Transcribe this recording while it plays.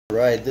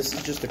Right, this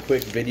is just a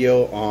quick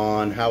video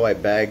on how I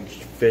bag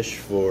fish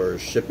for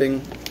shipping.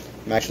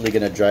 I'm actually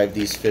going to drive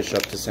these fish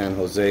up to San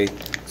Jose,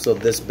 so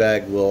this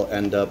bag will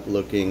end up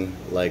looking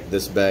like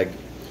this bag.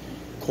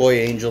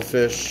 Koi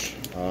angelfish.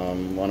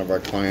 One of our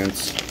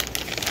clients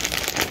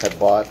had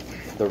bought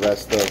the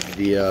rest of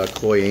the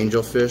koi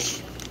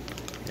angelfish,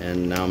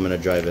 and now I'm going to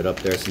drive it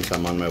up there since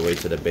I'm on my way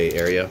to the Bay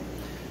Area.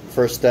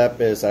 First step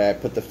is I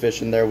put the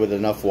fish in there with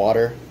enough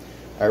water.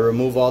 I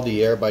remove all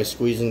the air by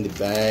squeezing the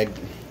bag,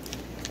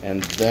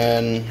 and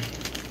then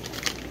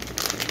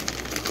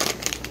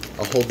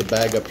I'll hold the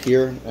bag up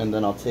here, and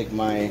then I'll take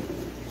my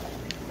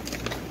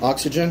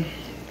oxygen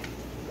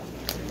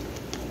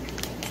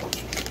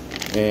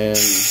and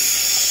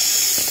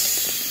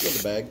fill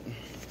the bag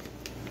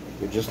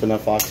with just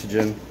enough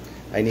oxygen.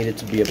 I need it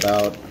to be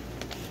about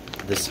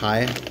this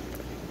high.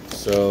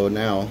 So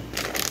now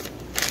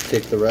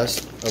take the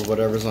rest of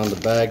whatever's on the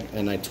bag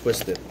and I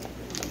twist it.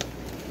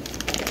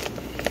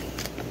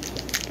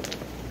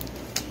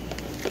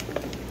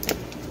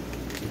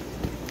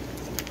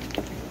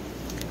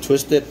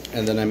 Twist it,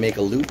 and then I make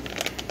a loop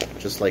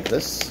just like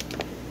this.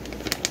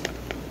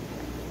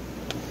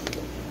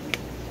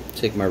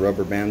 Take my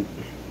rubber band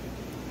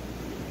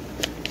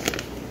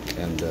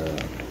and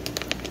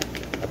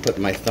I put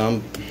my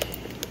thumb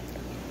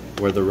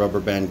where the rubber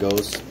band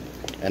goes,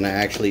 and I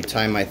actually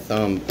tie my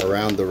thumb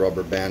around the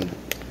rubber band,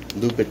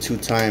 loop it 2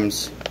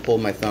 times, pull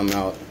my thumb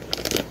out,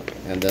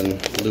 and then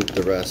loop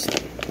the rest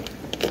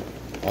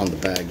on the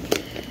bag,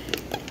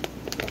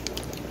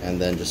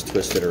 and then just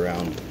twist it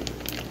around,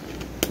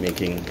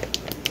 making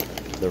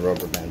the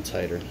rubber band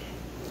tighter.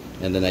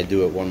 And then I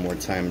do it one more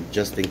time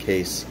just in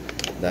case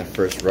that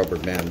first rubber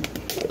band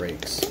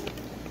breaks.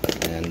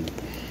 And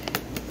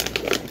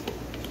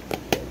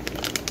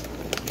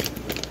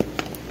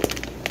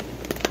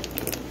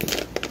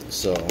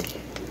so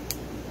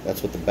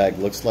that's what the bag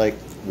looks like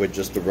with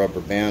just the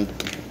rubber band.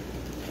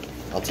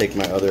 I'll take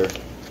my other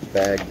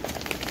bag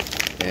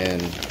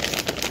and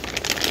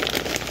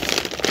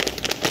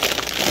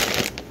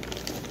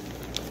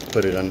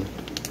put it on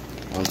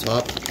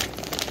top,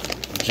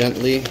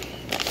 gently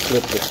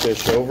flip the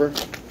fish over,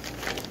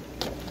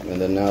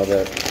 and then now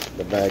that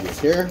the bag is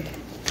here,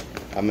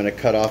 I'm going to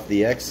cut off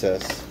the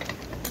excess,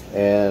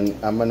 and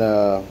I'm going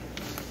to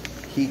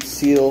heat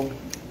seal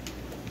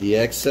the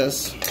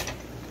excess,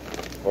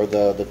 or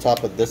the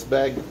top of this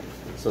bag,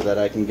 so that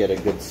I can get a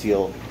good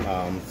seal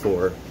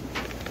for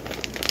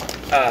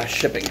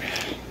shipping.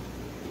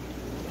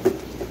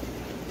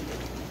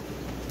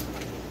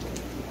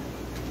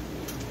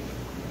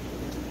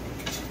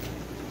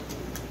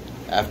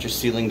 After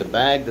sealing the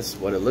bag, this is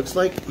what it looks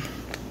like,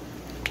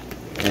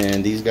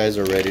 and these guys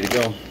are ready to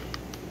go.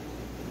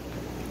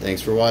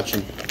 Thanks for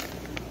watching.